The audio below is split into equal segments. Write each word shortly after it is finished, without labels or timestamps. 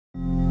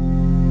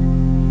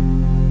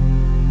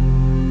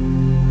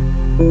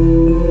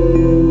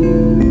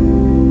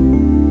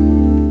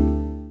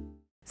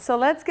So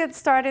let's get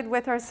started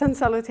with our sun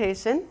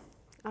salutation.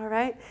 All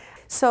right.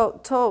 So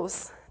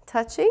toes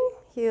touching,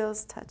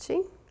 heels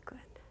touching. Good.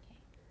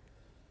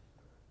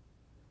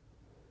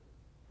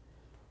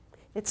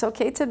 It's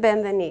okay to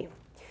bend the knee.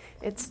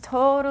 It's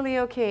totally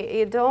okay.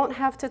 You don't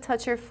have to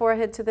touch your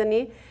forehead to the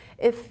knee.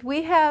 If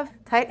we have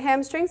tight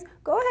hamstrings,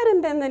 go ahead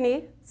and bend the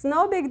knee. It's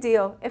no big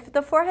deal. If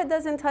the forehead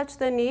doesn't touch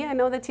the knee, I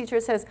know the teacher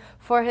says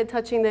forehead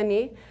touching the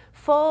knee,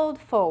 fold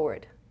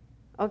forward.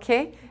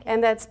 Okay?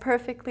 And that's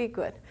perfectly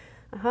good.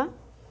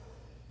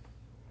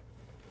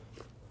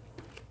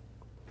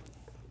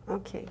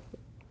 Okay.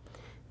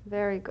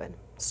 Very good.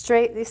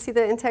 Straight. You see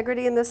the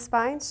integrity in the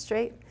spine?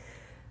 Straight.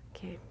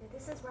 Okay.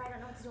 This is where I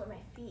don't know what to do with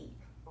my feet.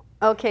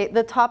 Okay,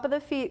 the top of the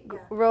feet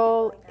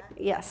roll, like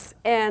yes.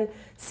 And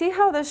see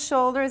how the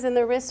shoulders and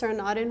the wrists are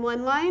not in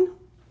one line?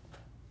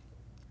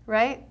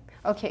 Right?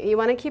 Okay, you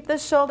want to keep the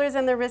shoulders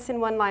and the wrists in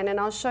one line, and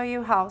I'll show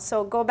you how.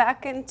 So go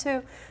back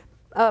into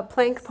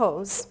plank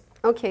pose.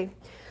 Okay,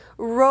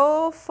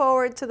 roll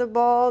forward to the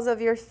balls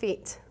of your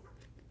feet.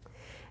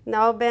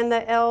 Now bend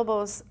the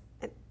elbows.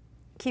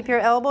 Keep your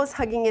elbows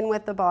hugging in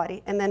with the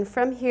body. And then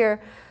from here,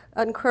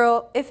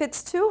 uncurl. If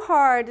it's too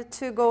hard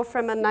to go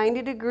from a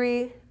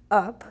 90-degree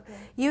up,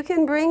 you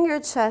can bring your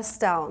chest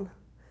down.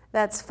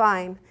 That's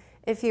fine.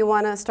 If you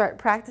want to start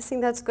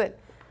practicing, that's good.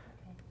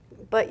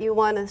 But you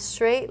want a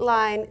straight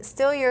line.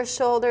 Still, your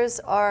shoulders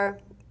are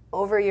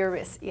over your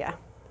wrists. Yeah.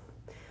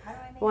 How do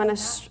I make it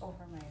not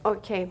over my wrist?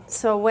 Okay.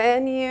 So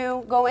when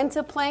you go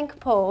into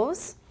plank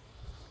pose,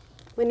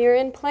 when you're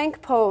in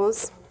plank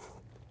pose,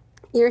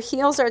 your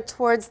heels are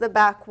towards the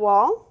back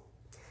wall.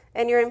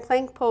 And you're in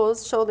plank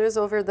pose, shoulders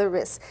over the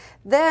wrists.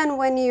 Then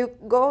when you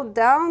go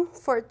down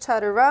for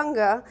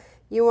chaturanga,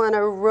 you want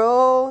to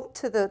roll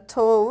to the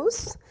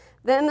toes.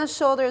 Then the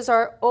shoulders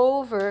are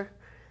over,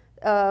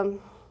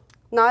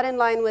 not in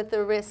line with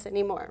the wrists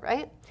anymore,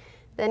 right?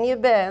 Then you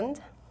bend,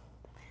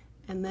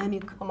 and then you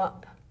come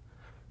up.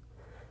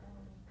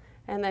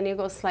 And then you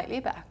go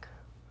slightly back.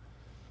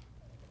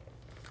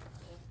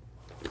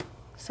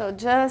 So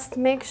just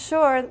make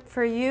sure,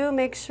 for you,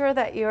 make sure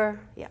that you're,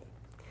 yeah,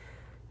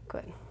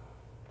 good.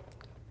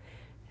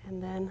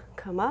 And then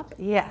come up,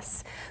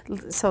 yes.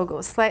 So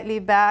go slightly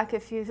back.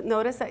 If you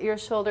notice that your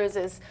shoulders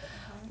is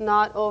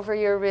not over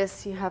your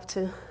wrists, you have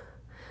to,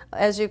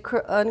 as you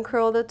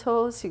uncurl the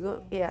toes, you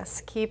go,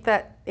 yes, keep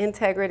that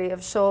integrity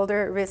of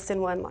shoulder, wrist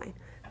in one line.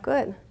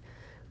 Good.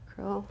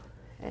 Curl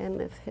and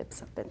lift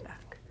hips up and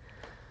back.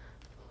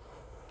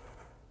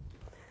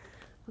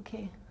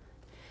 Okay.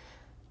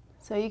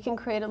 So you can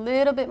create a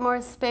little bit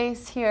more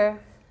space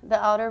here.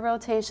 The outer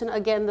rotation,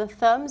 again, the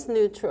thumb's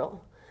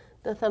neutral.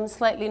 The thumb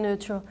slightly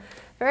neutral.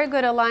 Very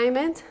good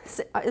alignment.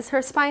 Is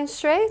her spine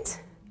straight?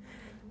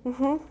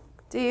 Mm-hmm.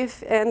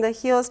 And the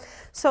heels.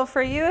 So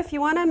for you, if you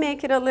want to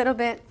make it a little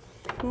bit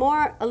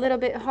more, a little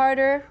bit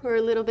harder, or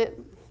a little bit,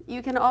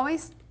 you can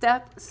always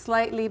step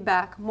slightly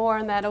back more,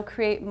 and that'll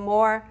create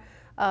more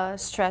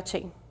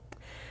stretching.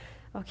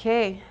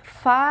 Okay,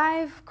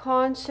 5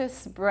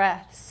 conscious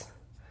breaths.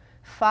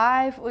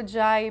 5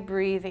 Ujjayi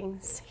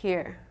breathings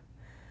here.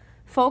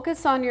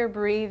 Focus on your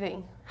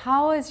breathing.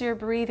 How is your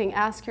breathing?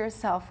 Ask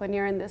yourself when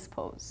you're in this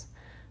pose.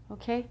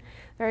 Okay?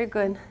 Very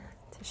good.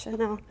 Tisha,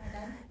 now.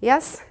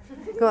 Yes?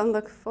 Go and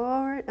look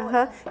forward.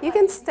 You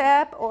can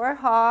step or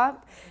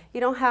hop.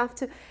 You don't have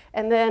to.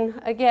 And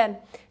then, again,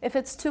 if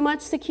it's too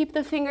much to keep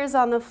the fingers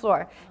on the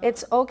floor,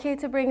 it's okay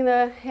to bring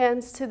the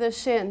hands to the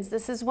shins.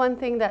 This is one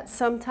thing that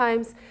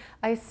sometimes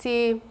I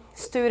see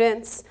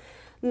students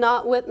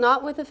not with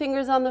the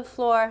fingers on the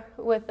floor,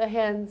 with the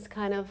hands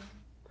kind of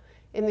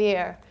in the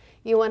air.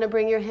 You want to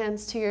bring your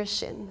hands to your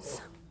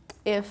shins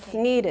if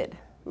needed.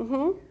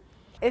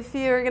 If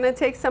you're going to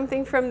take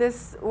something from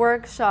this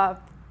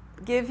workshop,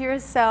 give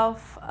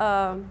yourself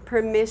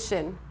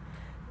permission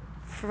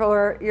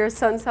for your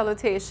sun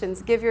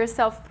salutations. Give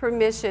yourself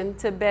permission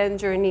to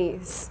bend your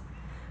knees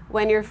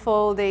when you're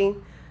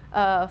folding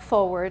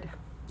forward.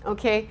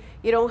 Okay?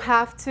 You don't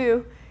have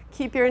to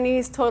keep your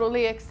knees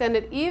totally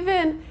extended.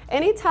 Even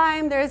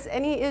anytime there's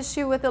any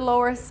issue with the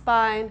lower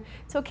spine,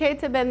 it's okay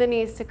to bend the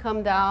knees to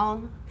come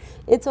down.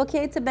 It's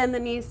okay to bend the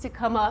knees to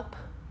come up,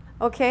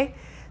 okay?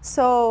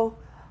 So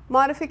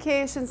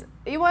modifications,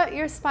 you want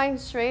your spine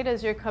straight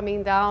as you're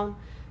coming down.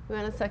 You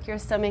want to suck your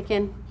stomach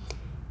in.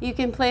 You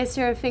can place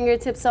your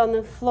fingertips on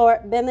the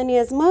floor, bend the knee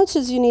as much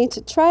as you need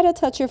to. Try to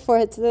touch your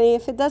forehead to the knee.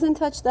 If it doesn't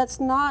touch, that's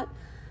not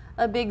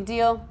a big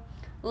deal.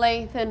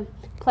 Lengthen,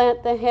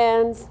 plant the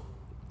hands.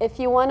 If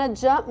you want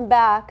to jump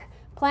back,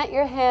 plant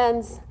your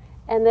hands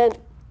and then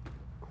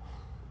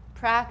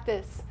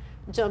practice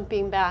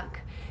jumping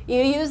back.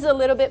 You use a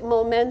little bit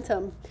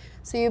momentum.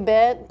 So you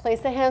bend,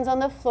 place the hands on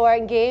the floor,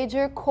 engage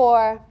your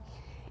core,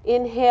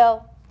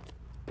 inhale,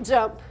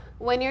 jump.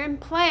 When you're in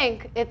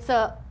plank, it's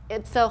a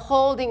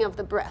holding of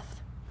the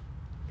breath.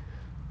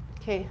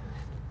 Okay,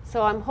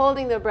 so I'm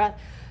holding the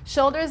breath.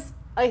 Shoulders,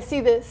 I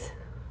see this.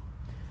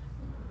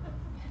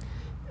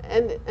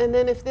 And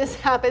then if this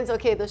happens,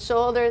 okay, the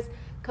shoulders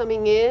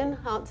coming in,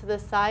 out to the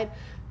side,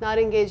 not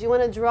engaged. You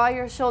want to draw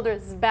your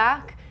shoulders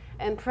back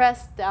and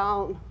press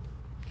down.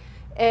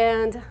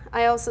 And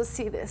I also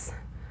see this.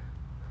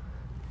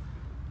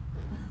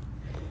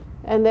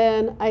 And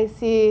then I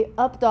see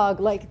up dog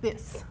like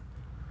this.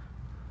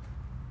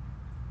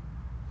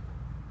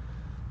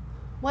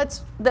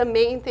 What's the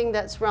main thing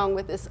that's wrong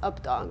with this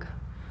up dog?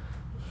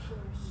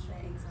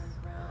 Legs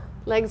are round.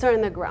 Legs are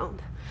in the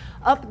ground.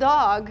 Up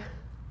dog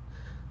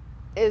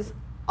is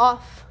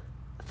off.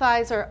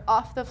 Thighs are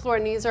off the floor.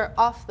 Knees are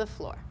off the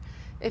floor.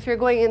 If you're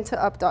going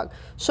into up dog.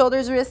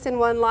 Shoulders, wrists in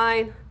one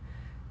line.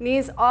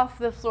 Knees off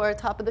the floor.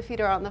 Top of the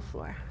feet are on the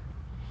floor.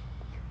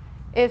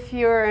 If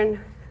you're in,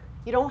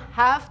 you don't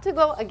have to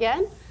go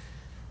again.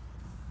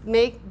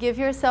 Give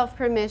yourself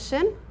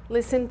permission.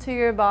 Listen to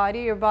your body.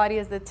 Your body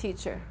is the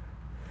teacher.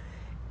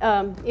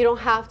 You don't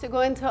have to go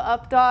into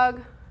up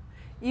dog.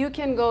 You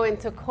can go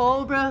into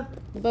cobra,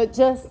 but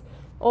just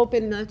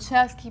open the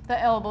chest, keep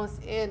the elbows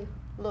in,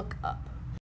 look up.